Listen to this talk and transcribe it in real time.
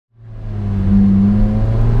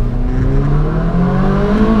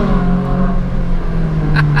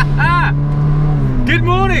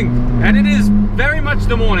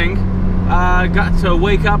got to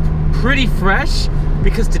wake up pretty fresh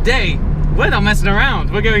because today we're not messing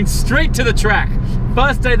around. We're going straight to the track.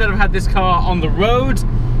 First day that I've had this car on the road.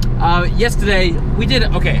 Yesterday we did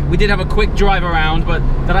have a quick drive around, but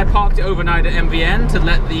then I parked it overnight at MVN to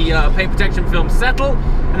let the paint protection film settle,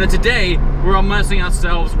 and then today we're immersing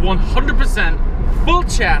ourselves 100% full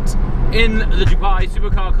chat in the Dubai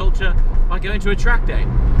supercar culture by going to a track day.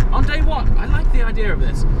 On day one, I like the idea of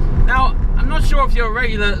this. Now, I'm not sure if you're a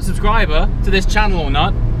regular subscriber to this channel or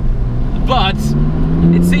not, but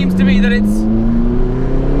it seems to me that it's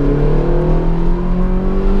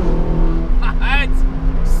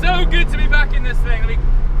so good to be back in this thing. Let me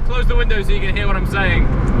close the window so you can hear what I'm saying.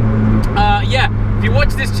 Yeah, if you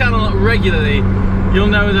watch this channel regularly, you'll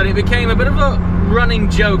know that it became a bit of a running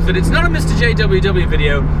joke that it's not a MrJWW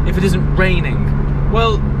video if it isn't raining.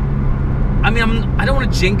 Well, I mean, I don't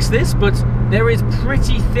want to jinx this, but there is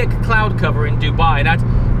pretty thick cloud cover in Dubai. Now,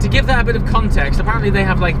 to give that a bit of context, apparently they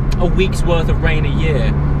have like a week's worth of rain a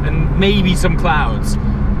year and maybe some clouds.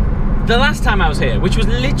 The last time I was here, which was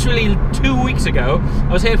literally 2 weeks ago,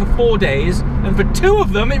 I was here for 4 days, and for 2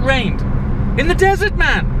 of them it rained. In the desert,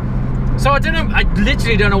 man! So I don't know, I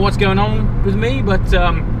literally don't know what's going on with me, but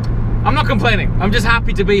I'm not complaining. I'm just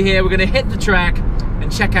happy to be here. We're gonna hit the track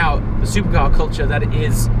and check out the supercar culture that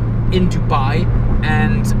is in Dubai,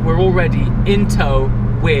 and we're already in tow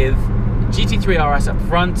with GT3 RS up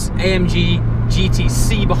front, AMG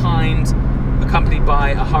GTC behind, accompanied by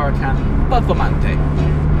a Huracan Performante.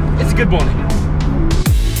 It's a good morning.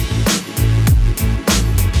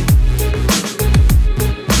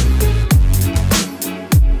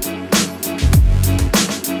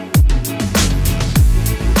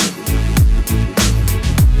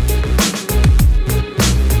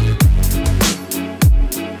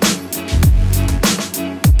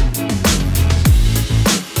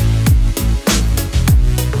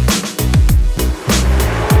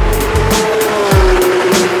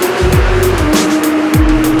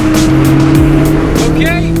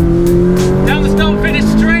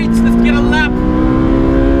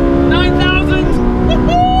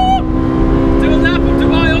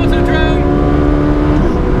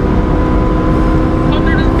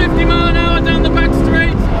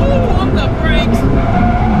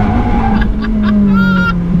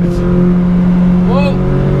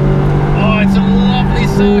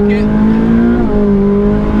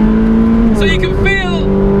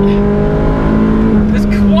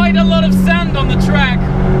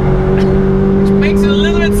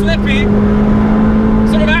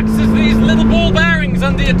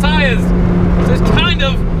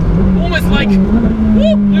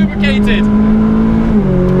 Lubricated.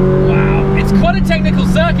 Wow, it's quite a technical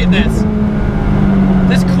circuit, this.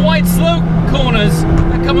 There's quite slow corners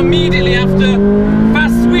that come immediately after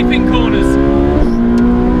fast sweeping corners.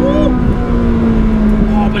 Woo.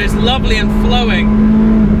 Oh, but it's lovely and flowing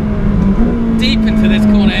deep into this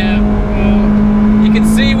corner here. Oh, you can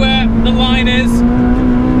see where the line is.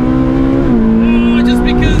 Oh, just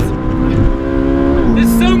because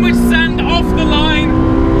there's so much sand off the line,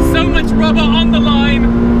 so much rubber on the line.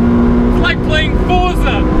 It's like playing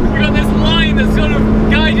Forza. You've got this line that's sort of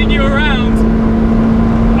guiding you around.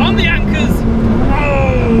 On the anchors.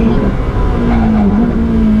 Oh.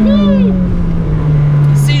 Woo.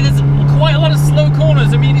 See, there's quite a lot of slow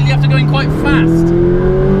corners immediately after going quite fast.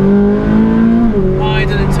 Wide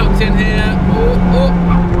and tucked in here. Oh, oh.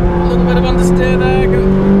 A little bit of understeer there.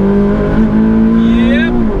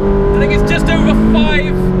 Yep. I think it's just over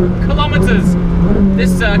 5 kilometers.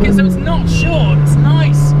 This circuit, so it's not short, it's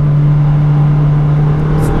nice.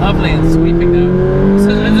 It's lovely and sweeping though. So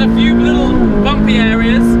there's a few little bumpy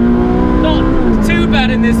areas. Not too bad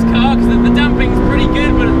in this car because the damping's pretty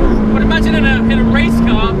good, but imagine in a race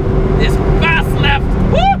car, this fast left,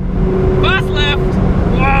 woo! Fast left,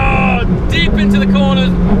 whoa! Deep into the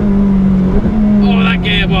corners. Oh, that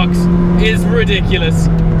gearbox is ridiculous.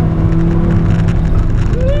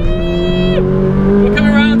 Woo! We're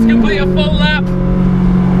coming around to complete a full lap.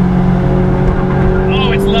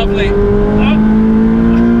 Lovely. Oh.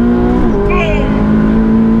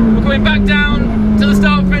 Boom! We're coming back down to the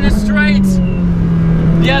start finish straight.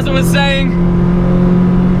 Yeah, as I was saying,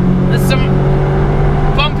 there's some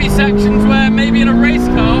bumpy sections where maybe in a race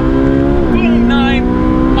car, boom,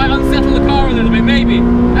 9 might unsettle the car a little bit, maybe.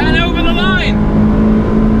 And over the line.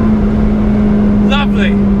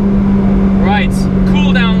 Lovely. Right,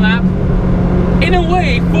 cool down lap. In a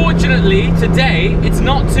way, fortunately, today it's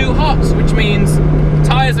not too hot, which means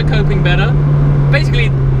tyres are coping better. Basically,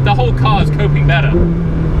 the whole car is coping better.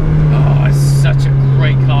 Oh, it's such a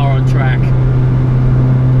great car on track.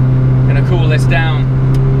 Gonna cool this down.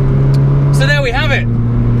 So there we have it.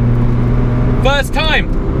 First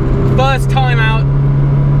time out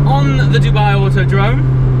on the Dubai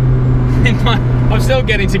Autodrome. I'm still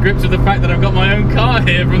getting to grips with the fact that I've got my own car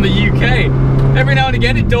here from the UK. Every now and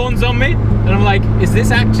again it dawns on me and I'm like, is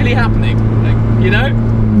this actually happening? Like, you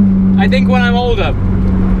know? I think when I'm older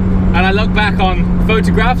and I look back on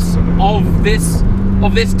photographs of this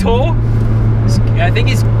tour, I think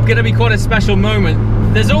it's gonna be quite a special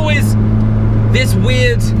moment. There's always this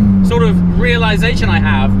weird sort of realization I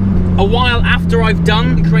have a while after I've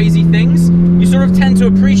done crazy things. You sort of tend to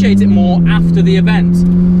appreciate it more after the event.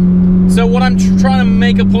 So what I'm trying to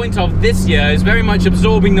make a point of this year is very much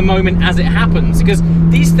absorbing the moment as it happens, because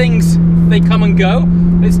these things, they come and go.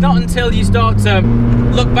 It's not until you start to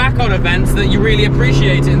look back on events that you really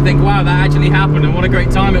appreciate it and think, wow, that actually happened and what a great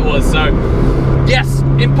time it was. So yes,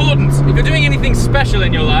 important. If you're doing anything special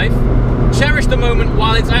in your life, cherish the moment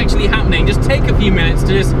while it's actually happening. Just take a few minutes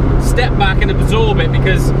to just step back and absorb it,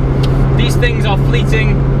 because these things are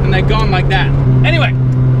fleeting and they're gone like that. Anyway,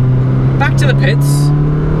 back to the pits.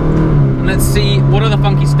 And let's see what other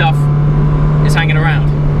funky stuff is hanging around.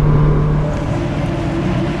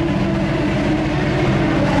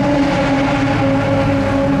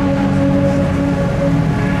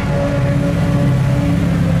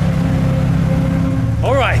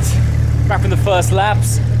 All right, back from the first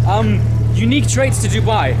laps. Unique traits to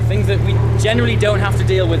Dubai, things that we generally don't have to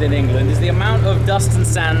deal with in England, is the amount of dust and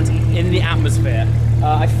sand in the atmosphere.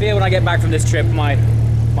 I fear when I get back from this trip, my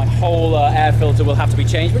whole air filter will have to be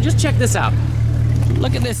changed, but just check this out.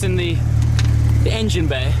 Look at this in the engine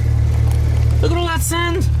bay. Look at all that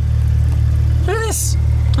sand. Look at this.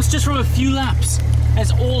 That's just from a few laps. And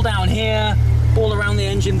it's all down here, all around the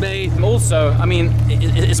engine bay. And also, I mean,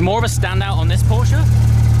 it's more of a standout on this Porsche,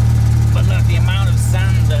 but look, the amount of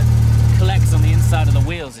sand that collects on the inside of the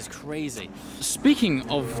wheels is crazy. Speaking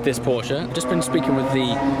of this Porsche, I've just been speaking with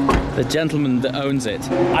the gentleman that owns it.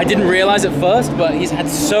 I didn't realize at first, but he's had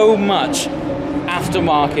so much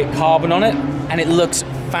aftermarket carbon on it, and it looks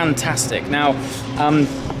fantastic. Now,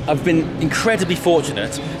 I've been incredibly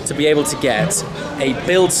fortunate to be able to get a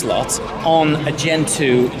build slot on a Gen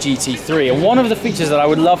 2 GT3, and one of the features that I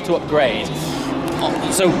would love to upgrade,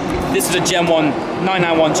 so this is a Gen 1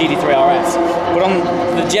 991 GT3 RS, but on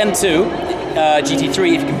the Gen 2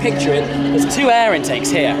 GT3, if you can picture it, there's two air intakes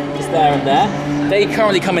here, just there and there. They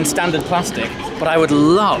currently come in standard plastic, but I would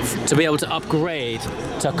love to be able to upgrade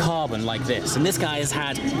to carbon like this. And this guy has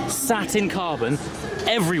had satin carbon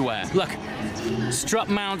everywhere. Look, strut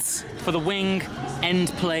mounts for the wing, end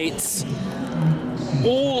plates,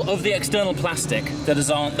 all of the external plastic that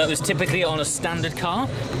was typically on a standard car,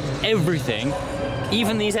 everything,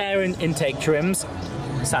 even these air intake trims,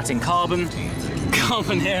 satin carbon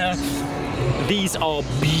here. These are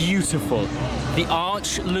beautiful. The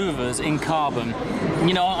arch louvers in carbon.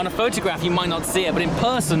 You know, on a photograph you might not see it, but in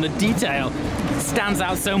person the detail stands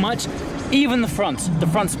out so much. Even the front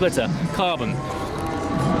splitter, carbon.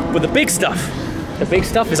 But the big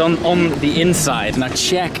stuff is on the inside. Now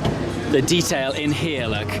check the detail in here,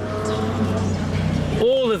 look.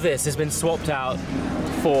 All of this has been swapped out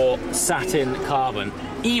for satin carbon.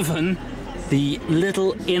 Even the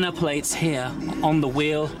little inner plates here on the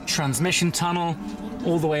wheel, transmission tunnel,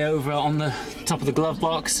 all the way over on the top of the glove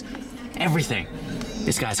box, everything.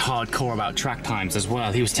 This guy's hardcore about track times as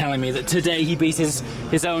well. He was telling me that today he beat his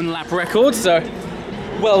own lap record, so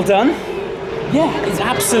well done. Yeah, it's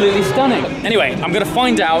absolutely stunning. Anyway, I'm gonna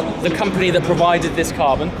find out the company that provided this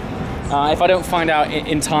carbon. If I don't find out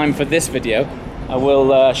in time for this video, I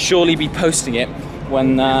will surely be posting it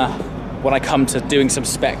when I come to doing some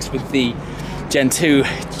specs with the Gen 2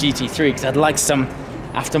 GT3, because I'd like some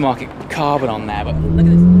aftermarket carbon on there, but look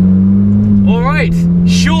at this. All right,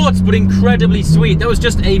 short but incredibly sweet. That was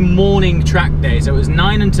just a morning track day, so it was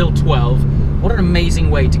 9 until 12. What an amazing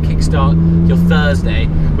way to kickstart your Thursday.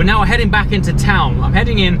 We're now heading back into town. I'm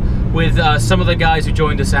heading in with some of the guys who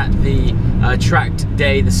joined us at the track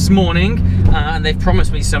day this morning, and they've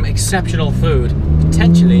promised me some exceptional food,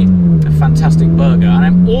 potentially a fantastic burger, and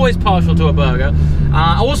I'm always partial to a burger.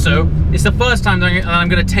 Also, it's the first time that I'm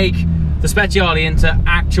going to take the Speciale into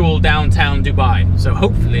actual downtown Dubai, so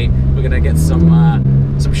hopefully we're going to get some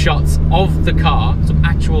shots of the car, some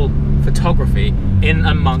actual photography in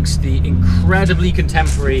amongst the incredibly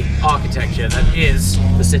contemporary architecture that is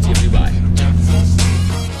the city of Dubai.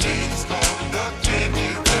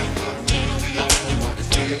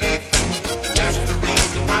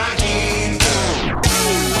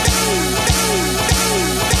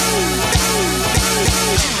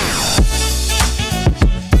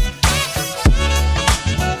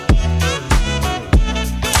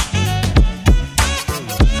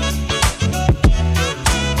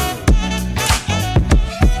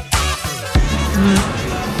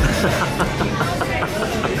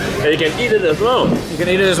 can eat it as well. You can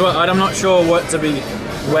eat it as well. I'm not sure where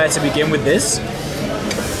to begin with this.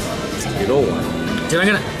 It's a good old one.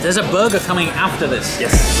 Dude, there's a burger coming after this.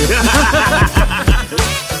 Yes.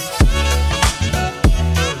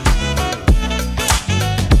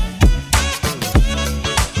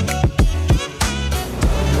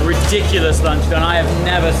 Ridiculous lunch, and I have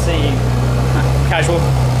never seen casual.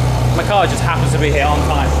 My car just happens to be here on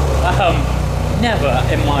time. Never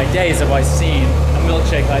in my days have I seen a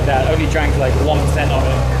milkshake like that. Only drank like 1% of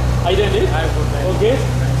it. How you doing, dude? All good?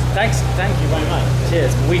 Thanks, thank you very much. Cheers.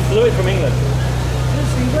 We flew it from England.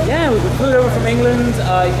 Yeah, we flew it over from England.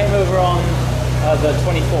 It came over on the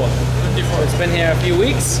 24th. So it's been here a few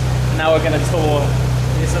weeks. Now we're going to tour.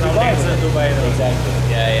 Dubai. Exactly.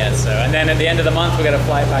 Yeah. So, and then at the end of the month, we're going to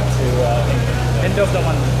fly back to England. End of the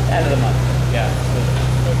month. End of the month. Yeah.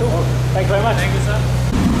 Cool. Thank you very much. Thank you, sir.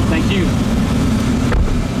 Thank you.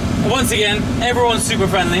 Once again, everyone's super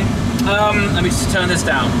friendly. Let me just turn this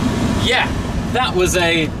down. Yeah, that was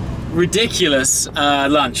a ridiculous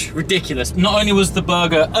lunch. Ridiculous. Not only was the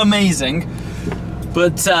burger amazing,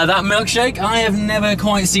 but that milkshake, I have never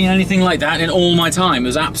quite seen anything like that in all my time. It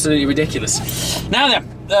was absolutely ridiculous. Now then,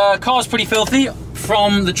 the car's pretty filthy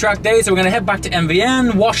from the track day, so we're gonna head back to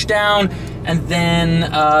MVN, wash down, and then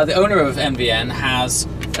the owner of MVN has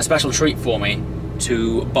a special treat for me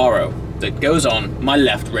to borrow that goes on my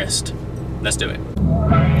left wrist. Let's do it.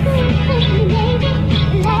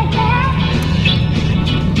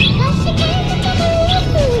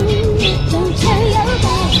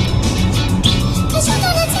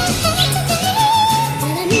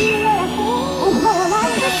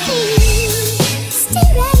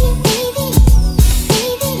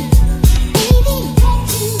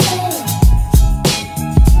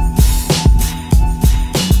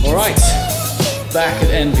 Back at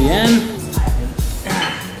NVN,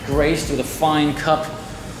 graced with a fine cup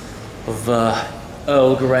of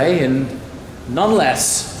Earl Grey and none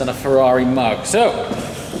less than a Ferrari mug. So,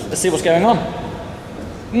 let's see what's going on.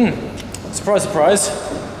 Surprise, surprise,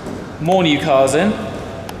 more new cars in.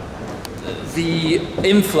 The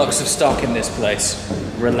influx of stock in this place,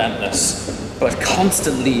 relentless, but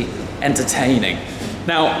constantly entertaining.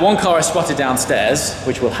 Now, one car I spotted downstairs,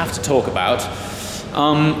 which we'll have to talk about,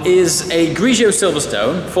 is a Grigio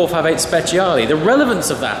Silverstone 458 Speciale. The relevance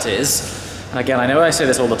of that is, and again, I know I say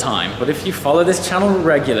this all the time, but if you follow this channel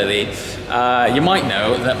regularly, you might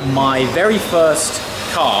know that my very first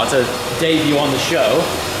car to debut on the show,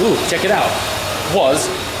 ooh, check it out, was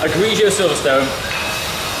a Grigio Silverstone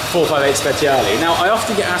 458 Speciale. Now, I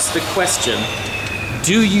often get asked the question,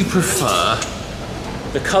 do you prefer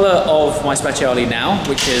the color of my Speciale now,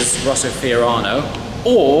 which is Rosso Fiorano,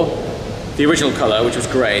 or the original color, which was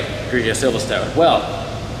grey, Grigio Silverstone? Well,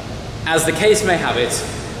 as the case may have it,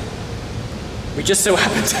 we just so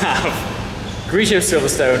happen to have Grigio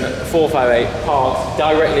Silverstone 458 parked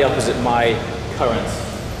directly opposite my current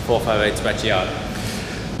 458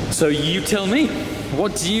 Speciale. So you tell me,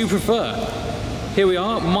 what do you prefer? Here we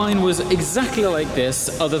are. Mine was exactly like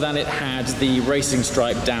this, other than it had the racing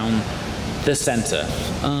stripe down the center.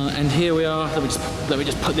 And here we are. Let me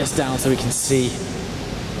just put this down so we can see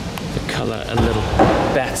the color a little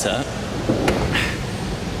better.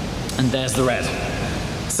 And there's the red.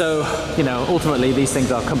 So, you know, ultimately these things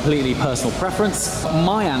are completely personal preference.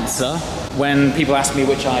 My answer, when people ask me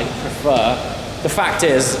which I prefer, the fact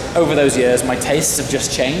is, over those years, my tastes have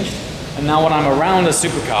just changed. And now when I'm around a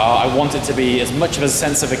supercar, I want it to be as much of a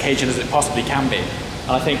sense of occasion as it possibly can be.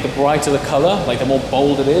 And I think the brighter the color, like the more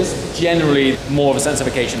bold it is, generally more of a sense of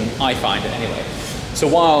occasion, I find it anyway. So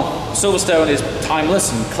while Silverstone is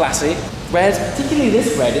timeless and classy, red, particularly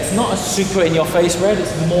this red, it's not a super in-your-face red,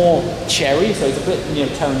 it's more cherry, so it's a bit, you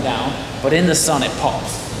know, toned down, but in the sun it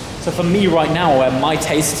pops. So for me right now, where my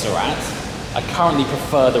tastes are at, I currently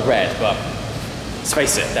prefer the red, but let's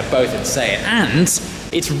face it, they're both insane. And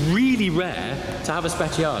it's really rare to have a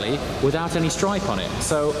Speciale without any stripe on it.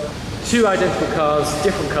 So two identical cars,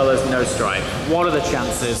 different colors, no stripe. What are the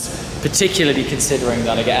chances? Particularly considering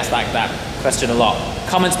that I get asked that question a lot.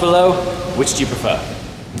 Comments below, which do you prefer?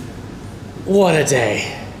 What a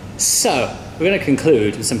day. So, we're going to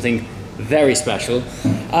conclude with something very special.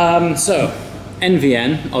 So,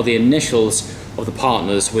 NVN are the initials of the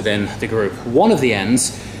partners within the group. One of the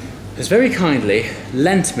ends has very kindly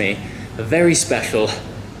lent me a very special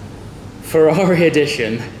Ferrari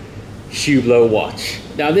edition Hublot watch.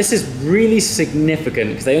 Now this is really significant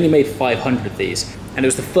because they only made 500 of these, and it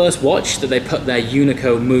was the first watch that they put their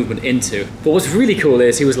Unico movement into. But what's really cool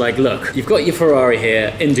is he was like, look, you've got your Ferrari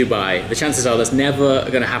here in Dubai. The chances are that's never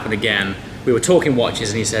going to happen again. we were talking watches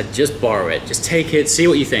and he said, just borrow it, just take it, see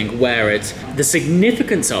what you think, wear it. The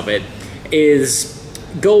significance of it is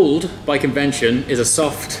gold, by convention, is a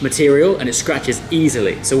soft material and it scratches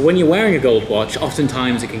easily. So when you're wearing a gold watch,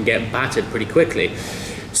 oftentimes it can get battered pretty quickly.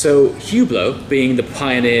 So Hublot, being the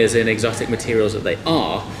pioneers in exotic materials that they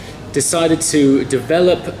are, decided to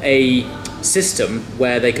develop a system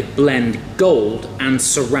where they could blend gold and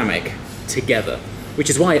ceramic together, which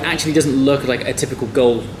is why it actually doesn't look like a typical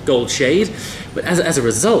gold shade, but as a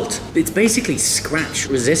result, it's basically scratch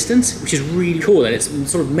resistant, which is really cool, and it's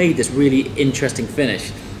sort of made this really interesting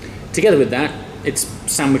finish. Together with that, it's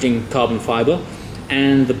sandwiching carbon fiber,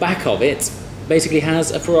 and the back of it basically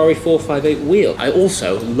has a Ferrari 458 wheel. I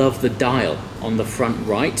also love the dial on the front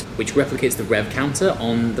right, which replicates the rev counter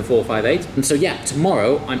on the 458. And so yeah,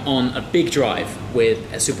 tomorrow I'm on a big drive with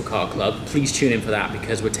a supercar club. Please tune in for that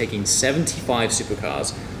because we're taking 75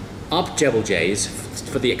 supercars up JWW's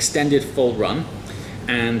for the extended full run.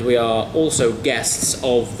 And we are also guests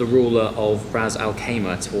of the ruler of Ras Al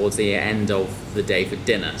Khaimah towards the end of the day for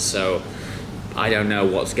dinner. So I don't know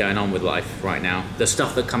what's going on with life right now. The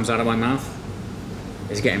stuff that comes out of my mouth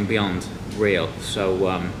is getting beyond real.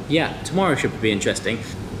 So yeah, tomorrow should be interesting.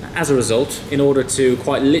 As a result, in order to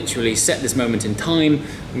quite literally set this moment in time,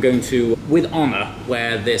 I'm going to, with honor,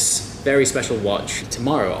 wear this very special watch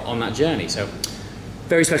tomorrow on that journey. So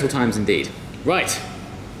very special times indeed. Right,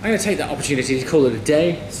 I'm going to take that opportunity to call it a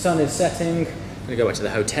day. Sun is setting. I'm going to go back to the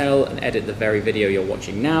hotel and edit the very video you're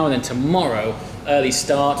watching now. And then tomorrow, early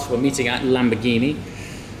start, we're meeting at Lamborghini,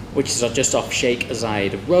 which is just off Sheikh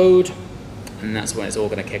Zayed Road. And that's when it's all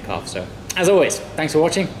going to kick off. So, as always, thanks for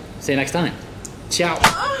watching. See you next time. Ciao.